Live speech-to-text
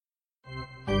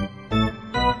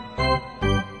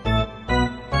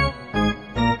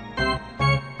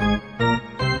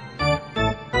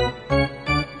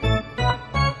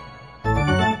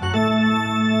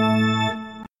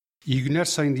İyi günler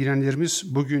sayın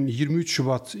dinleyenlerimiz. Bugün 23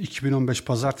 Şubat 2015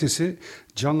 Pazartesi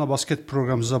Canla Basket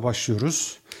programımıza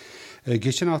başlıyoruz.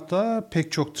 Geçen hafta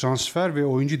pek çok transfer ve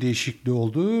oyuncu değişikliği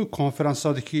oldu.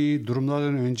 Konferanslardaki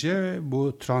durumlardan önce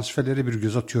bu transferlere bir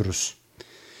göz atıyoruz.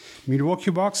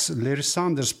 Milwaukee Bucks, Larry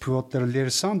Sanders pivotları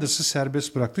Larry Sanders'ı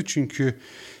serbest bıraktı. Çünkü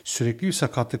sürekli bir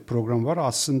sakatlık programı var.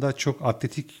 Aslında çok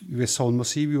atletik ve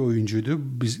savunması iyi bir oyuncuydu.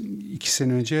 Biz 2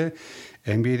 sene önce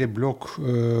NBA'de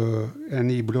en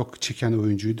iyi blok çeken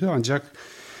oyuncuydu. Ancak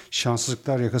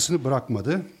şanssızlıklar yakasını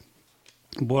bırakmadı.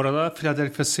 Bu arada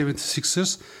Philadelphia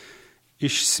 76ers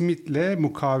Ish Smith'le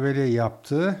mukavele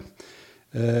yaptı.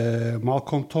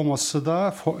 Malcolm Thomas'ı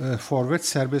da forvet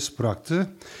serbest bıraktı.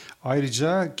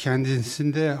 Ayrıca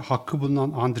kendisinde hakkı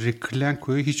bulunan Andrei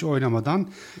Kirilenko'yu hiç oynamadan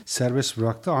serbest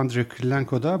bıraktı. Andrei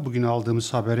Kirilenko da bugün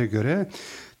aldığımız habere göre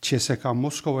CSKA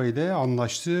Moskova ile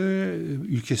anlaştı.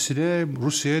 Ülkesine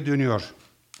Rusya'ya dönüyor.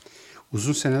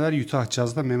 Uzun seneler Utah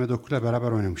Jazz'da Mehmet Oku ile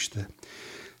beraber oynamıştı.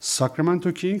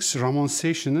 Sacramento Kings Ramon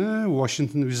Session'ı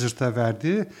Washington Wizards'a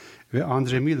verdi ve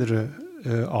Andre Miller'ı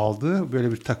aldı.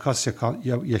 Böyle bir takas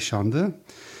yaşandı.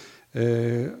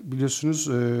 Biliyorsunuz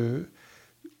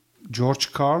George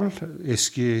Karl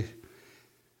eski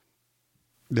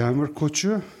Denver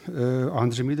koçu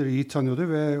Andre Miller'ı iyi tanıyordu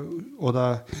ve o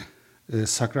da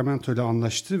Sacramento ile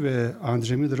anlaştı ve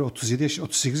Andre Miller'ı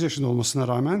 38 yaşında olmasına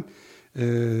rağmen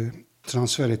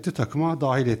transfer etti, takıma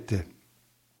dahil etti.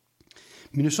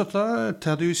 Minnesota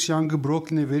Thaddeus Young'ı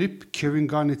Brooklyn'e verip Kevin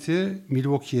Garnett'i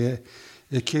Milwaukee'ye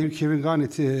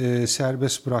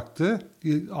serbest bıraktı,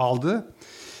 aldı.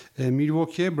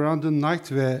 Milwaukee'ye Brandon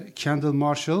Knight ve Kendall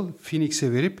Marshall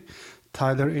Phoenix'e verip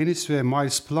Tyler Ennis ve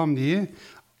Miles Plumlee'yi,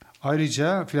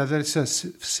 ayrıca Philadelphia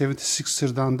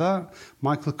 76ers'dan da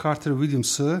Michael Carter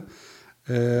Williams'ı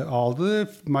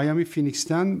aldı. Miami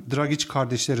Phoenix'ten Dragic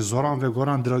kardeşleri Zoran ve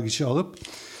Goran Dragic'i alıp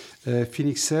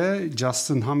Phoenix'e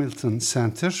Justin Hamilton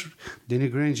center,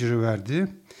 Danny Granger'ı verdi.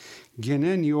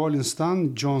 Gene New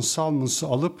Orleans'tan John Salmons'ı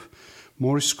alıp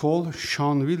Maurice Cole,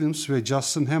 Sean Williams ve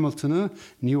Justin Hamilton'ı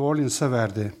New Orleans'a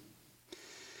verdi.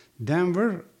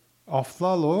 Denver,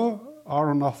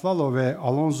 Aaron Afflalo ve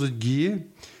Alonzo Guy'i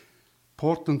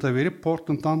Portland'a verip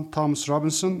Portland'dan Thomas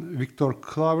Robinson, Victor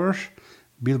Claver,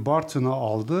 Bill Barton'ı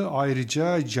aldı.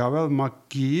 Ayrıca Javel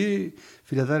McGee'yi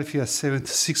Philadelphia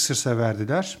 76ers'e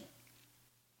verdiler.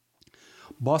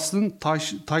 Boston,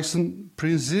 Tyson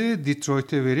Prince'i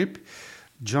Detroit'e verip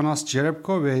Jonas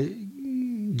Jerebko ve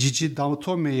Gigi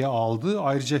D'Antome'yi aldı.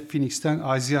 Ayrıca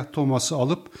Phoenix'ten Isaiah Thomas'ı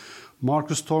alıp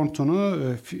Marcus Thornton'u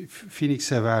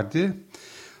Phoenix'e verdi.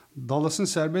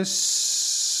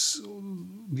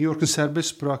 New York'un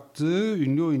serbest bıraktığı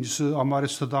ünlü oyuncusu Amare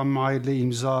Stoudemire ile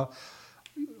imza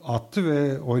attı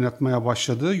ve oynatmaya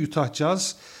başladı. Utah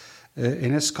Jazz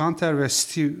Enes Kanter ve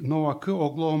Steve Novak'ı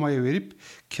Oklahoma'ya verip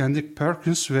Kendrick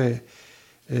Perkins ve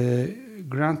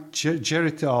Grant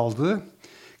Jarrett'i aldı.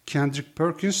 Kendrick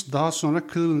Perkins daha sonra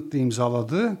Cleveland'da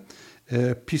imzaladı.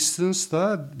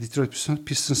 Detroit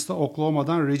Pistons'ta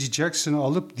Oklahoma'dan Reggie Jackson'ı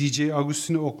alıp DJ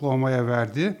Augustin'i Oklahoma'ya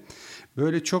verdi.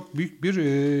 Böyle çok büyük bir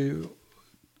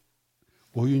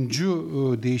oyuncu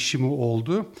değişimi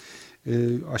oldu.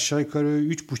 Aşağı yukarı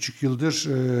 3,5 yıldır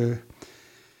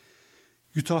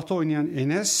Utah'ta oynayan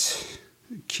Enes,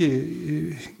 ki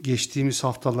geçtiğimiz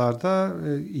haftalarda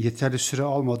yeterli süre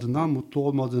almadığından mutlu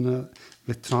olmadığını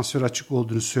ve transfer açık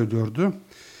olduğunu söylüyordu.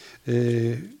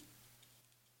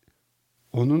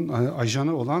 Onun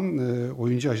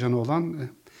oyuncu ajanı olan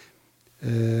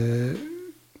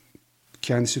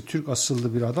kendisi Türk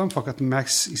asıllı bir adam fakat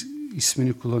Max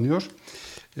ismini kullanıyor.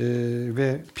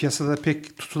 Ve piyasada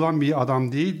pek tutulan bir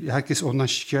adam değil. Herkes ondan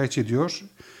şikayet ediyor.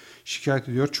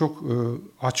 Çok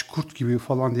aç kurt gibi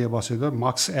falan diye bahsediyor.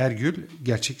 Max Ergül.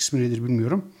 Gerçek ismi nedir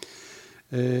bilmiyorum.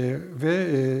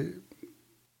 Ve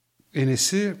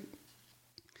Enes'i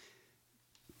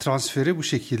transferi bu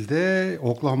şekilde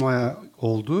Oklahoma'ya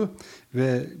oldu.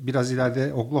 Ve biraz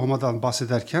ileride Oklahoma'dan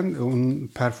bahsederken onun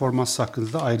performansı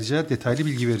hakkında da ayrıca detaylı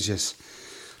bilgi vereceğiz.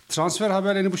 Transfer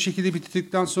haberlerini bu şekilde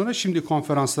bitirdikten sonra şimdi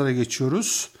konferanslara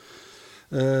geçiyoruz.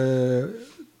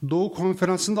 Doğu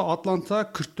Konferansı'nda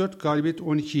Atlanta 44 galibiyet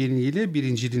 12 yenilgiyle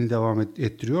birinciliğini devam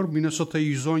ettiriyor.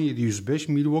 Minnesota'yı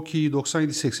 117-105, Milwaukee'yi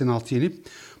 97-86 yenip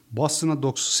Boston'a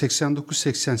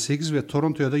 89-88 ve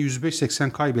Toronto'ya da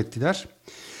 105-80 kaybettiler.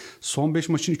 Son 5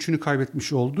 maçın 3'ünü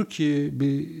kaybetmiş oldu ki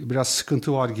biraz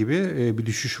sıkıntı var gibi, bir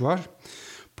düşüş var.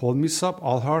 Paul Millsap,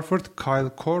 Al Horford,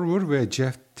 Kyle Korver ve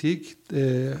Jeff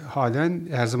Teague halen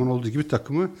her zaman olduğu gibi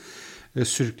takımı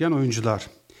sürükleyen oyuncular.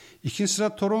 İkinci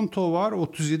sıra Toronto var.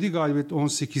 37 galibiyet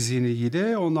 18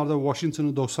 yenilgiyle. Onlar da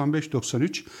Washington'ı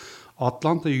 95-93,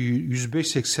 Atlanta'yı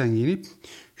 105-80 yenip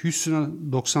Houston'a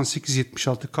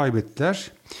 98-76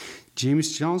 kaybettiler.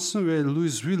 James Johnson ve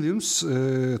Louis Williams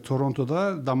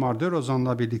Toronto'da Damar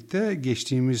DeRozan'la birlikte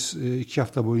geçtiğimiz 2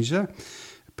 hafta boyunca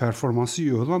performansı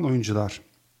iyi olan oyuncular.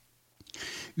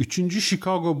 3.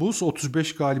 Chicago Bulls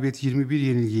 35 galibiyet 21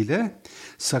 yenilgiyle,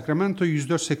 Sacramento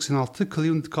 104-86,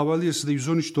 Cleveland Cavaliers'ı da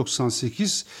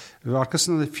 113-98 ve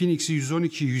arkasında da Phoenix'i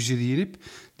 112-107 yenip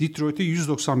Detroit'e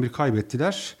 191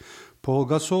 kaybettiler. Paul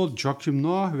Gasol, Joakim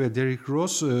Noah ve Derrick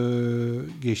Rose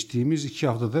geçtiğimiz 2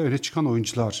 haftada öne çıkan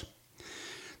oyuncular.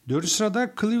 4.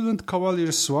 sırada Cleveland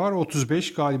Cavaliers var.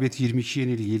 35 galibiyet 22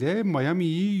 yenilgiyle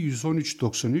Miami'yi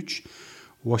 113-93,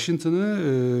 Washington'ı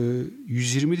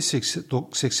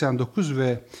 120-89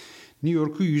 ve New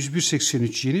York'u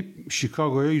 101-83 yenip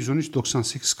Chicago'ya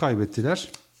 113-98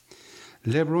 kaybettiler.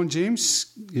 LeBron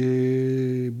James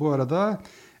bu arada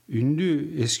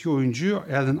ünlü eski oyuncu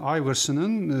Allen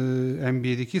Iverson'ın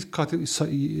NBA'deki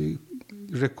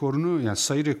rekorunu, yani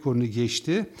sayı rekorunu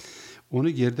geçti. Onu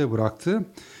geride bıraktı.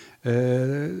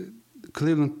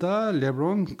 Cleveland'da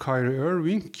LeBron, Kyrie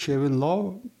Irving, Kevin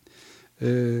Love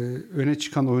öne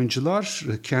çıkan oyuncular.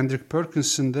 Kendrick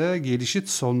Perkins'in de gelişi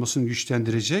savunmasını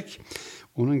güçlendirecek.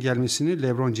 Onun gelmesini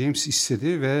LeBron James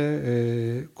istedi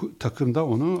ve takımda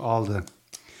onu aldı.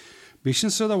 5.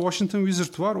 sırada Washington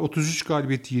Wizards var. 33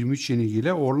 galibiyet 23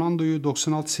 yenilgiyle Orlando'yu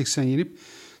 96-80 yenip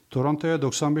Toronto'ya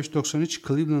 95-93,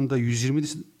 Cleveland'da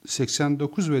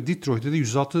 120-89 ve Detroit'te de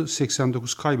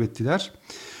 106-89 kaybettiler.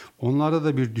 Onlarda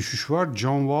da bir düşüş var.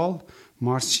 John Wall,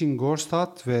 Marcin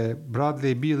Gortat ve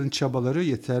Bradley Beal'ın çabaları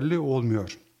yeterli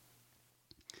olmuyor.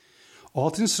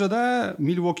 6. sırada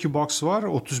Milwaukee Bucks var.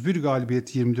 31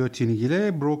 galibiyet 24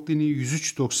 yenilgiyle Brooklyn'i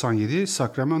 103-97,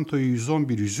 Sacramento'yu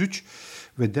 111-103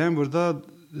 ve Denver'da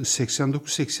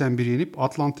 89-81 yenip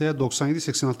Atlanta'ya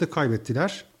 97-86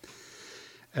 kaybettiler.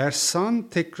 Ersan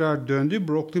tekrar döndü.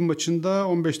 Brooklyn maçında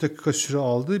 15 dakika süre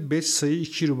aldı. 5 sayı,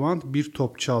 2 rebound, 1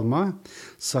 top çalma.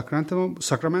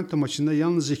 Sacramento maçında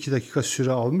yalnızca 2 dakika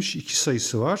süre almış. 2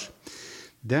 sayısı var.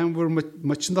 Denver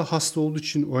maçında hasta olduğu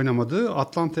için oynamadı.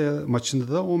 Atlanta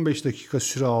maçında da 15 dakika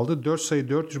süre aldı. 4 sayı,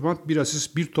 4 rebound, 1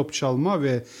 asist, 1 top çalma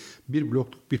ve 1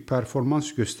 blokluk bir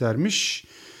performans göstermiş.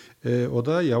 O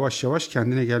da yavaş yavaş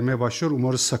kendine gelmeye başlıyor.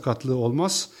 Umarız sakatlığı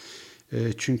olmaz.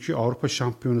 Çünkü Avrupa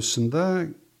Şampiyonası'nda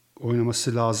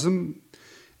oynaması lazım.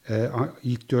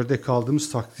 İlk 4'e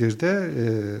kaldığımız takdirde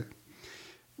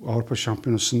Avrupa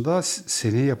Şampiyonası'nda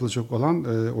seneye yapılacak olan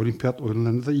olimpiyat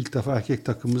oyunlarında da ilk defa erkek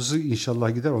takımımızı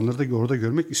inşallah gider. Onları da orada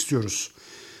görmek istiyoruz.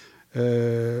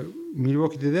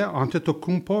 Milwaukee'de de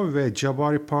Antetokounmpo ve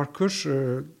Jabari Parker,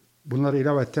 bunları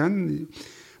ilaveten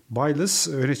Biles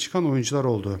öne çıkan oyuncular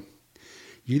oldu.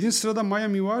 7. sırada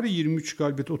Miami var. 23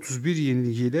 galibiyet 31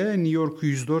 yenilgiyle New York'u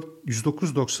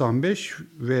 109-95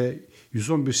 ve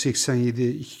 111-87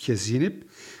 iki kez yenip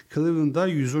Cleveland'da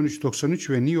 113-93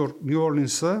 ve New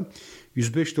Orleans'a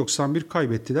 105-91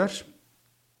 kaybettiler.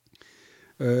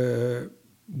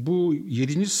 Bu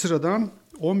 7. sıradan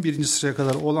 11. sıraya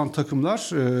kadar olan takımlar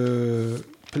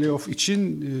playoff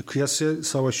için kıyasıya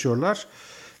savaşıyorlar.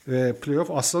 Ve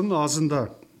playoff aslanın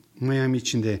ağzında Miami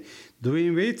içinde.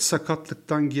 Dwayne Wade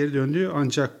sakatlıktan geri döndü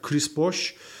ancak Chris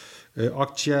Bosh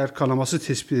akciğer kanaması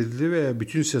tespit edildi ve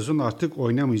bütün sezon artık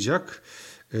oynamayacak.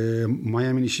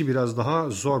 Miami'nin işi biraz daha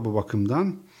zor bu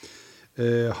bakımdan.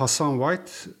 Hassan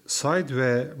Whiteside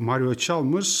ve Mario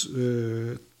Chalmers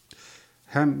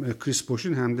hem Chris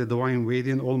Bosh'un hem de Dwayne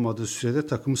Wade'in olmadığı sürede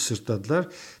takımı sırtladılar.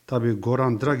 Tabii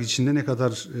Goran Dragic'in de ne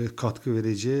kadar katkı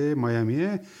vereceği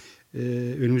Miami'ye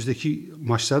önümüzdeki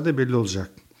maçlarda belli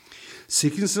olacak.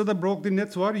 8. sırada Brooklyn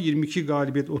Nets var. 22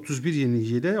 galibiyet 31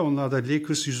 yenilgiyle. Onlar da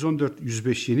Lakers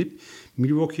 114-105 yenip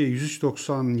Milwaukee'ye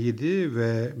 103-97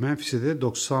 ve Memphis'e de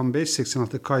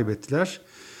 95-86 kaybettiler.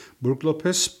 Brook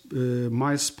Lopez,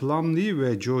 Miles Plumlee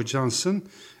ve Joe Johnson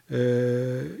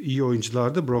iyi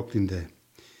oyunculardı Brooklyn'de.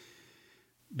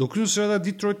 9. sırada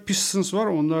Detroit Pistons var.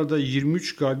 Onlar da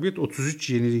 23 galibiyet 33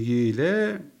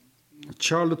 yenilgiyle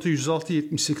Charlotte'ı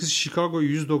 106-78, Chicago'yu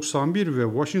 191 ve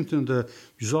Washington'da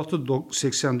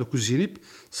 106-89 yenip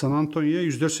San Antonio'ya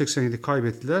 104-87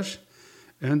 kaybettiler.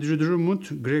 Andrew Drummond,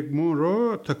 Greg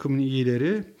Monroe takımın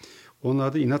iyileri.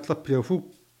 Onlar da inatla playoff'u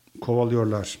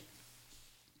kovalıyorlar.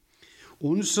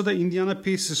 10. sırada Indiana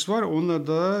Pacers var. Onlar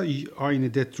da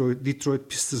aynı Detroit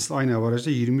Pistons aynı avarajda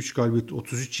 23 galibiyet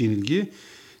 33 yenilgi.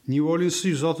 New Orleans'ı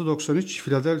 106-93,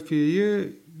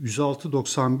 Philadelphia'yı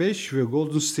 106-95 ve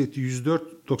Golden State'i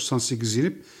 104-98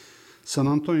 yenip San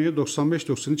Antonio'ya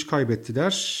 95-93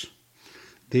 kaybettiler.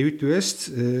 David West,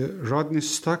 Rodney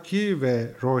Stuckey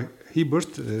ve Roy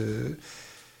Hibbert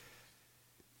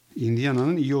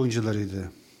Indiana'nın iyi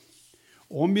oyuncularıydı.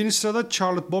 11. sırada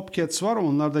Charlotte Bobcats var.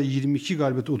 Onlar da 22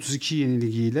 galibiyet 32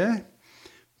 yenilgiyle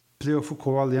playoff'u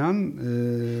kovalayan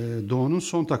Doğu'nun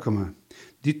son takımı.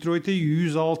 Detroit'e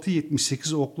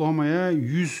 106-78, Oklahoma'ya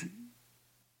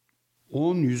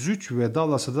 110-103 ve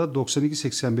Dallas'a da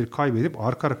 92-81 kaybedip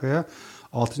arka arkaya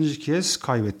 6. kez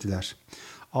kaybettiler.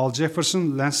 Al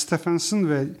Jefferson, Lance Stephenson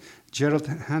ve Gerald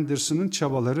Henderson'ın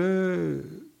çabaları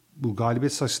bu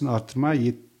galibiyet sayısını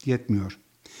arttırmaya yetmiyor.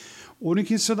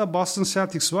 12. sırada Boston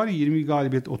Celtics var. 20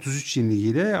 galibiyet 33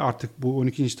 yenilgiyle artık bu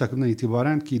 12. takımdan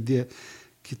itibaren ki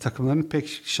takımların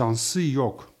pek şansı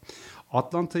yok.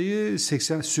 Atlanta'yı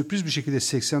sürpriz bir şekilde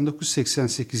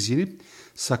 89-88 yenip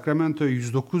Sacramento'ya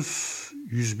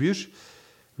 109-101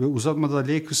 ve uzatmada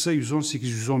Lakers'a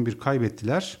 118-111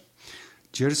 kaybettiler.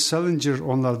 Jerry Salinger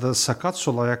onlarda sakat,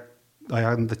 sol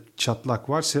ayağında çatlak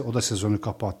varsa o da sezonu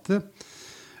kapattı.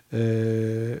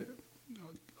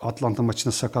 Atlanta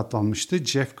maçında sakatlanmıştı.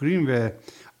 Jeff Green ve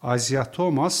Isaiah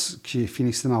Thomas ki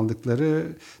Phoenix'ten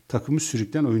aldıkları takımı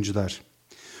sürükleyen oyuncular.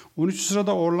 13.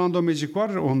 sırada Orlando Magic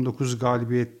var. 19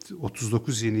 galibiyet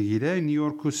 39 yenilgiyle New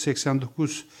York'u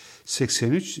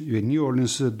 89-83 ve New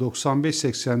Orleans'ı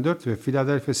 95-84 ve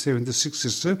Philadelphia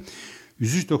 76ers'ı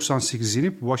 103-98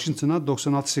 yenip Washington'a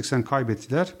 96-80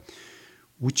 kaybettiler.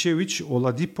 Vucevic,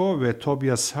 Oladipo ve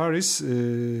Tobias Harris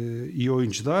iyi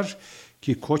oyuncular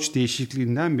ki koç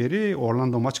değişikliğinden beri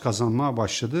Orlando maç kazanmaya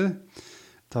başladı.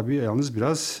 Tabii yalnız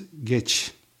biraz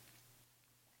geç.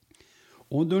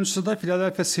 14. sırada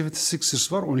Philadelphia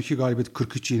 76ers var. 12 galibiyet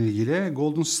 43 yenilgiyle.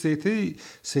 Golden State'e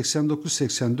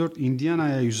 89-84,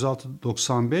 Indiana'ya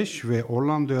 106-95 ve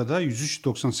Orlando'ya da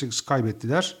 103-98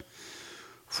 kaybettiler.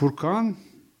 Furkan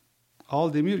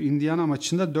Aldemir Indiana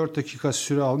maçında 4 dakika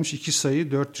süre almış. 2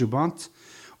 sayı 4 rebound.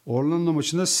 Orlando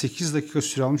maçında 8 dakika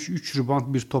süre almış. 3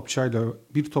 rebound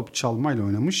bir top çalmayla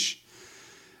oynamış.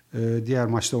 Diğer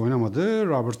maçta oynamadı.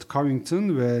 Robert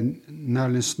Covington ve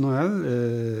Nerlens Noel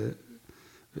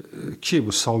ki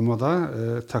bu savunmada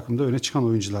takımda öne çıkan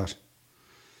oyuncular.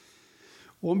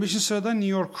 15. sırada New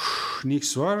York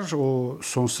Knicks var. O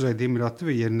son sıraya demir attı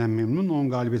ve yerinden memnun. 10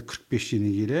 galibiyet 45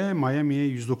 yenilgiyle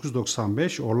Miami'ye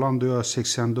 109-95, Orlando'ya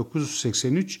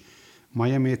 89-83,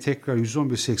 Miami'ye tekrar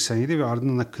 111-87 ve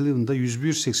ardından da Cleveland'a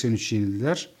 101-83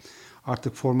 yenildiler.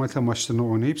 Artık formalite maçlarını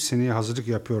oynayıp seneye hazırlık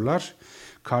yapıyorlar.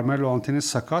 Carmelo Anthony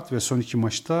sakat ve son 2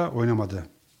 maçta oynamadı.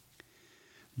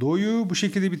 Doğu'yu bu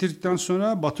şekilde bitirdikten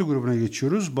sonra Batı grubuna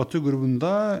geçiyoruz. Batı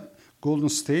grubunda Golden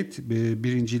State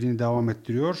birinciliğini devam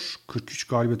ettiriyor. 43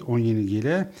 galibiyet 10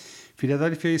 yenilgiyle.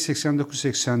 Philadelphia'yı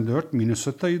 89-84,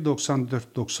 Minnesota'yı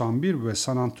 94-91 ve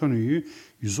San Antonio'yu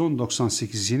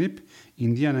 110-98 yenip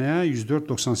Indiana'ya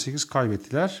 104-98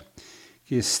 kaybettiler.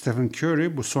 Ki Stephen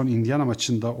Curry bu son Indiana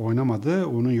maçında oynamadı.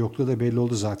 Onun yokluğu da belli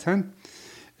oldu zaten.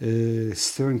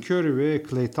 Stephen Curry ve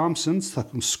Klay Thompson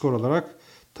takım skor olarak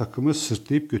takımı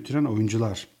sırtlayıp götüren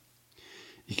oyuncular.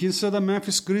 İkinci sırada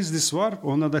Memphis Grizzlies var.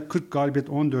 Onlar da 40 galibiyet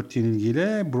 14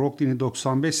 yenilgiyle Brooklyn'i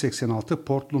 95-86,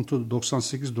 Portland'ı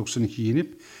 98-92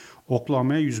 yenip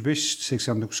Oklahoma'ya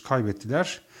 105-89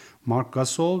 kaybettiler. Mark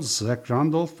Gasol, Zach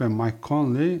Randolph ve Mike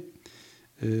Conley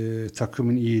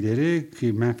takımın iyileri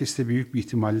ki Memphis'te büyük bir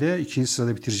ihtimalle ikinci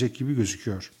sırada bitirecek gibi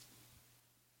gözüküyor.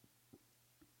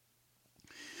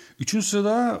 Üçüncü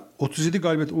sırada 37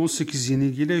 galibiyet 18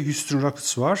 yenilgiyle Houston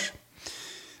Rockets var.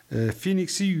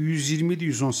 Phoenix'i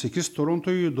 127-118,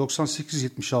 Toronto'yu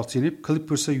 98-76 yenip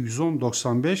Clippers'a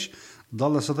 110-95,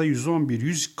 Dallas'a da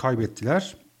 111-100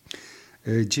 kaybettiler.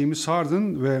 James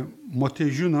Harden ve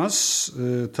Motejunas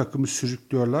takımı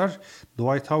sürüklüyorlar.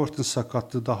 Dwight Howard'ın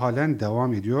sakatlığı da halen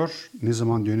devam ediyor. Ne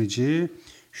zaman döneceği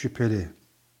şüpheli.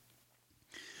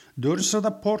 4.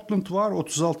 sırada Portland var.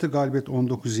 36 galibiyet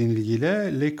 19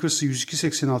 yenilgiyle. Lakers'ı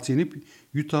 102-86 yenip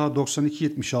Utah'a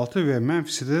 92-76 ve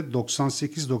Memphis'e de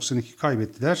 98-92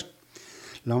 kaybettiler.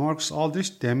 LaMarcus Aldridge,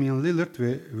 Damian Lillard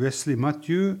ve Wesley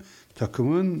Matthews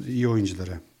takımın iyi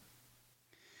oyuncuları.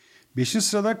 5.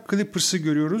 sırada Clippers'ı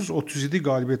görüyoruz. 37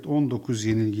 galibiyet 19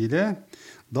 yenilgiyle.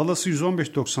 Dallas'ı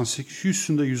 115-98,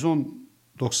 Houston'da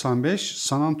 110-95,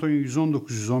 San Antonio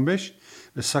 119-115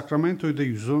 ve Sacramento'yu da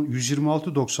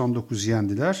 126-99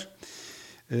 yendiler.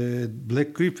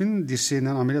 Black Griffin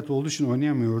dirseğinden ameliyat olduğu için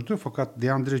oynayamıyordu. Fakat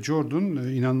DeAndre Jordan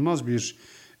inanılmaz bir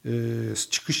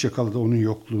çıkış yakaladı onun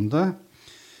yokluğunda.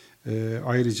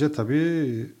 Ayrıca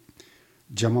tabii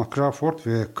Jamal Crawford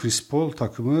ve Chris Paul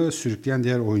takımı sürükleyen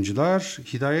diğer oyuncular.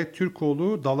 Hidayet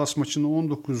Türkoğlu Dallas maçında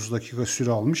 19 dakika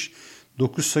süre almış.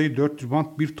 9 sayı 4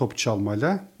 rebound bir top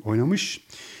çalmayla oynamış.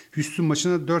 Houston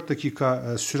maçında 4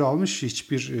 dakika süre almış.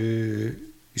 Hiçbir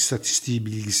istatistiği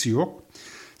bilgisi yok.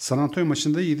 San Antonio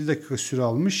maçında 7 dakika süre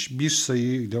almış. 1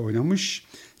 sayı ile oynamış.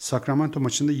 Sacramento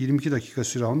maçında 22 dakika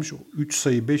süre almış. 3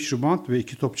 sayı, 5 rebound ve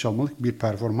 2 top çalmalık bir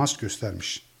performans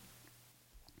göstermiş.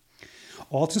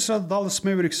 6. sırada Dallas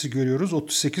Mavericks'i görüyoruz.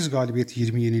 38 galibiyet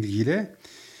 20 yenilgiyle.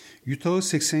 Utah'ı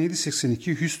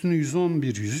 87-82, Houston'u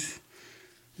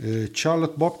 111-100.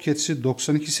 Charlotte Bobcats'i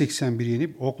 92-81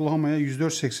 yenip Oklahoma'ya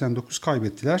 104-89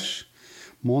 kaybettiler.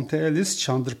 Monte Ellis,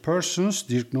 Chandler Parsons,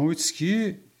 Dirk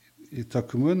Nowitzki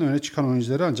takımın öne çıkan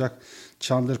oyuncuları, ancak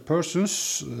Chandler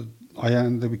Parsons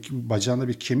bacağında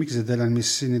bir kemik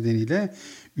zedelenmesi nedeniyle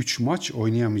 3 maç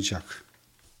oynayamayacak.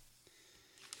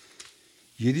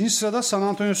 7. sırada San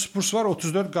Antonio Spurs var.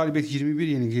 34 galibiyet 21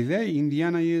 yenilgiyle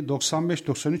Indiana'yı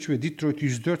 95-93 ve Detroit'i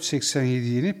 104-87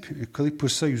 yenip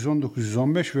Clippers'a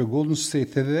 119-115 ve Golden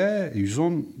State'e de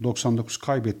 110-99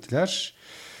 kaybettiler.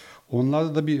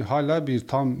 Onlarda da hala bir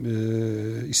tam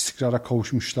istikrara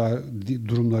kavuşmuşlar,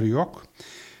 durumları yok.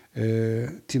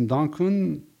 Tim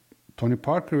Duncan, Tony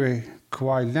Parker ve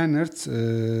Kawhi Leonard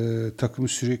takımı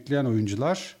sürükleyen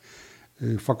oyuncular.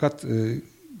 Fakat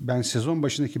ben sezon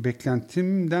başındaki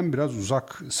beklentimden biraz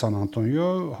uzak San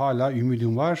Antonio. Hala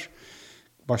ümidim var.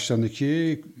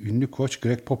 Başlarındaki ünlü koç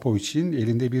Greg Popovich'in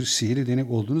elinde bir sihirli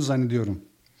değnek olduğunu zannediyorum.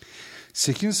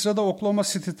 8. sırada Oklahoma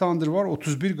City Thunder var.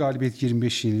 31 galibiyet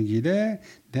 25 yenilgiyle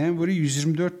Denver'ı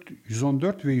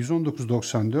 124-114 ve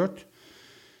 119-94.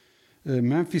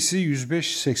 Memphis'i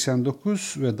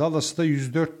 105-89 ve Dallas'ı da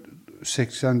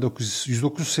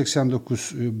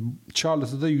 109-89.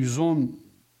 Charlotte'ı da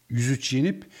 113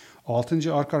 yenip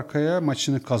 6. arka arkaya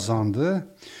maçını kazandı.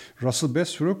 Russell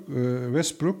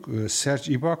Westbrook,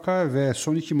 Serge Ibaka ve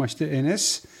son 2 maçta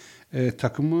Enes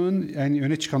takımın en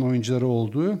öne çıkan oyuncuları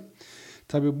oldu.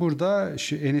 Tabi burada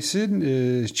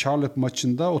Enes'in Charlotte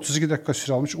maçında 32 dakika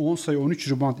süre almış. 10 sayı,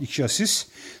 13 rebound, 2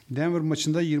 asist. Denver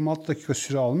maçında 26 dakika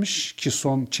süre almış ki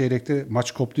son çeyrekte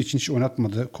maç koptuğu için hiç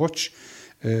oynatmadı koç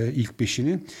ilk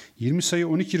beşini. 20 sayı,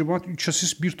 12 rebound, 3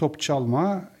 asist, 1 top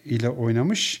çalma ile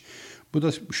oynamış. Bu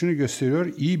da şunu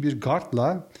gösteriyor. İyi bir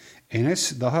guardla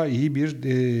Enes daha iyi bir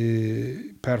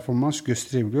performans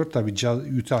gösterebiliyor. Tabi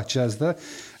Utah Jazz'da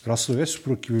Russell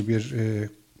Westbrook gibi bir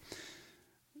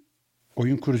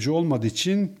oyun kurucu olmadığı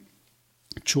için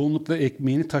çoğunlukla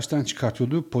ekmeğini taştan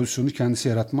çıkartıyordu. Pozisyonu kendisi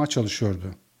yaratmaya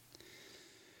çalışıyordu.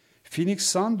 Phoenix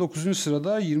Sun 9.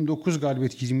 sırada 29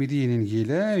 galibiyet 27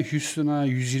 yenilgiyle Houston'a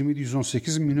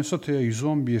 127-118, Minnesota'ya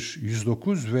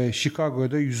 111-109 ve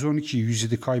Chicago'da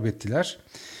 112-107 kaybettiler.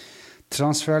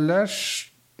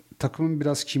 Transferler takımın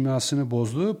biraz kimyasını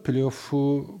bozdu.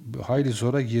 Playoff'u hayli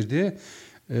zora girdi.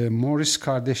 Morris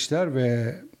kardeşler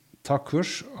ve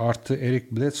Tucker artı Eric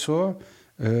Bledsoe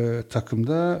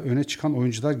takımda öne çıkan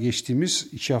oyuncular geçtiğimiz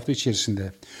 2 hafta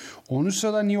içerisinde. 10.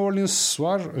 sırada New Orleans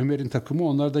var. Ömer'in takımı.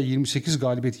 Onlar da 28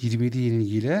 galibiyet 27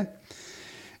 yenilgiyle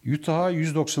Utah'a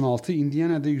 196,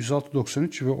 Indiana'da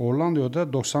 106-93 ve Orlando'da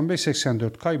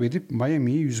 95-84 kaybedip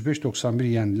Miami'yi 105-91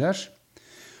 yendiler.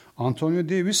 Antonio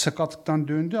Davis sakatlıktan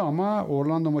döndü ama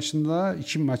Orlando maçında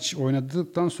 2 maç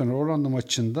oynadıktan sonra Orlando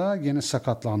maçında gene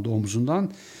sakatlandı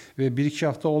omzundan ve 1-2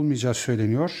 hafta olmayacağı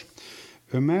söyleniyor.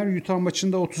 Ömer Utah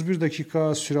maçında 31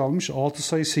 dakika süre almış. 6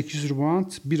 sayı, 8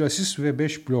 rebound, 1 asist ve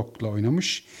 5 blokla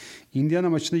oynamış. Indiana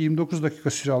maçında 29 dakika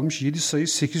süre almış. 7 sayı,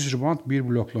 8 rebound, 1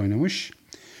 blokla oynamış.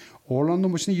 Orlando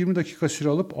maçında 20 dakika süre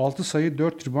alıp 6 sayı,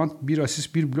 4 rebound, 1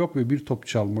 asist, 1 blok ve 1 top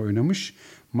çalma oynamış.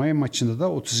 Miami maçında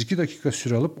da 32 dakika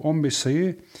süre alıp 15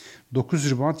 sayı,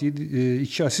 9 rebound,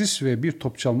 2 asist ve 1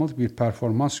 top çalmalık bir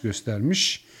performans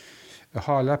göstermiş.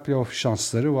 Hala playoff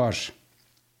şansları var.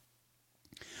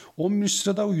 11.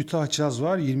 sırada Utah Jazz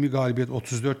var. 20 galibiyet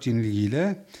 34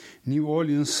 yenilgiyle New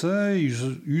Orleans'ı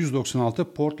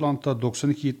 196, Portland'da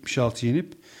 92-76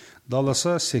 yenip Dallas'a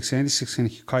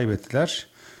 87-82 kaybettiler.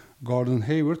 Gordon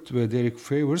Hayward ve Derek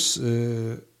Favors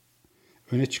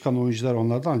öne çıkan oyuncular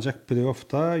onlarda, ancak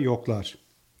playoff'ta yoklar.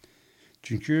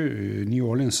 Çünkü New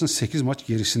Orleans'ın 8 maç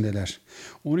gerisindeler.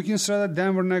 12. sırada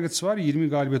Denver Nuggets var. 20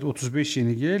 galibiyet 35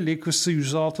 yenilgiyle Lakers'ı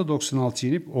 106-96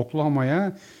 yenip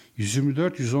Oklahoma'ya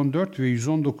 124-114 ve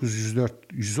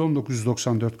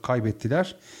 119-194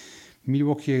 kaybettiler.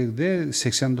 Milwaukee'ye de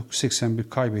 89-81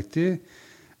 kaybetti.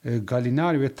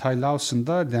 Gallinari ve Ty Lawson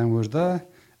da Denver'da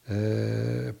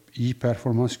iyi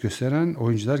performans gösteren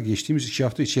oyuncular geçtiğimiz 2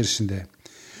 hafta içerisinde.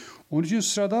 13.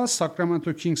 sırada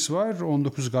Sacramento Kings var.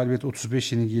 19 galibiyet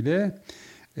 35 yenilgiyle.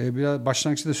 Biraz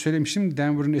başlangıçta da söylemiştim.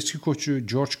 Denver'ın eski koçu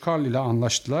George Karl ile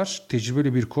anlaştılar.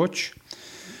 Tecrübeli bir koç.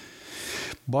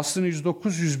 Boston'ı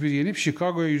 109-101 yenip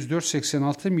Chicago'ya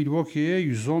 104-86, Milwaukee'ye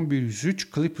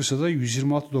 111-103, Clippers'a da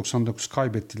 126-99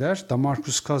 kaybettiler.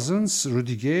 DeMarcus Cousins,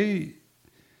 Rudy Gay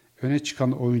öne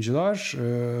çıkan oyuncular.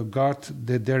 Guard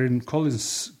Darren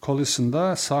Collinson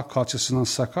da sağ kalçasından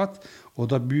sakat. O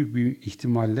da büyük bir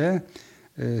ihtimalle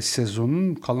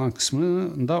sezonun kalan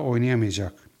kısmında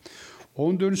oynayamayacak.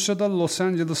 14. sırada Los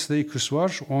Angeles Lakers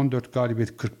var. 14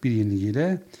 galibiyet 41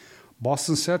 yenilgiyle.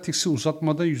 Boston Celtics'i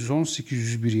uzatmada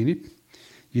 118-101 yenip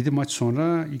 7 maç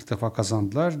sonra ilk defa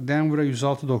kazandılar. Denver'a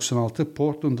 106-96,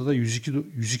 Portland'da da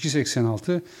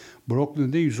 102-86,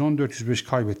 Brooklyn'de 114-105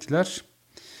 kaybettiler.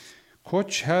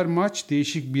 Koç her maç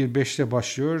değişik bir 5'le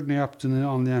başlıyor. Ne yaptığını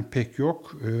anlayan pek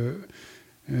yok.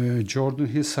 Jordan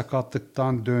Hill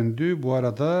sakatlıktan döndü. Bu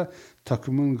arada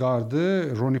takımın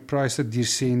gardı Ronnie Price'da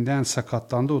dirseğinden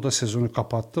sakatlandı. O da sezonu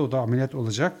kapattı. O da ameliyat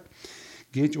olacak.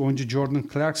 Genç oyuncu Jordan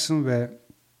Clarkson ve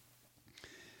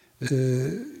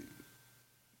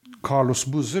Carlos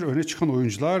Boozer öne çıkan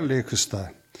oyuncular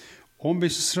Lakers'ta.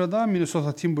 15. sırada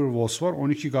Minnesota Timberwolves var.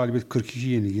 12 galibiyet 42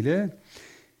 yenilgiyle.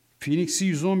 Phoenix'i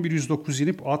 111-109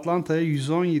 yenip Atlanta'ya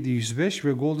 117-105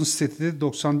 ve Golden State'de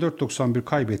 94-91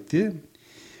 kaybetti.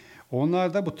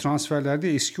 Onlar da bu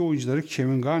transferlerde eski oyuncuları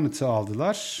Kevin Garnett'ı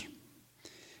aldılar.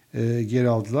 Geri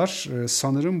aldılar.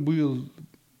 Sanırım bu yıl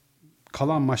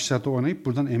kalan maçlarda oynayıp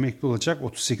buradan emekli olacak.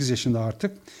 38 yaşında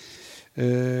artık.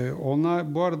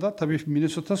 Onlar bu arada tabii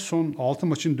Minnesota son 6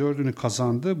 maçın 4'ünü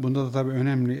kazandı. Bunda da tabii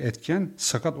önemli etken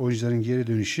sakat oyuncuların geri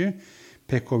dönüşü.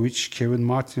 Pekovic, Kevin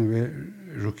Martin ve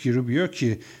Ricky Rubio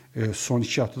ki son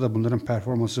 2 haftada bunların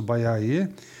performansı bayağı iyi.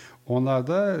 Onlar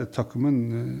da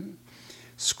takımın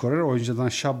skorer oyuncudan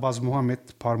Şahbaz Muhammed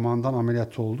parmağından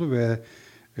ameliyat oldu ve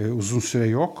uzun süre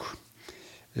yok.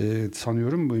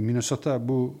 Sanıyorum Minnesota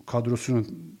bu kadrosunu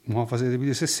muhafaza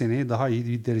edebilirse seneye daha iyi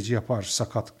bir derece yapar.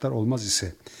 Sakatlıklar olmaz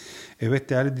ise. Evet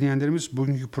değerli dinleyenlerimiz,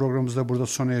 bugünkü programımız da burada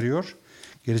sona eriyor.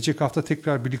 Gelecek hafta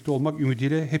tekrar birlikte olmak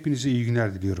ümidiyle hepinize iyi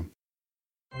günler diliyorum.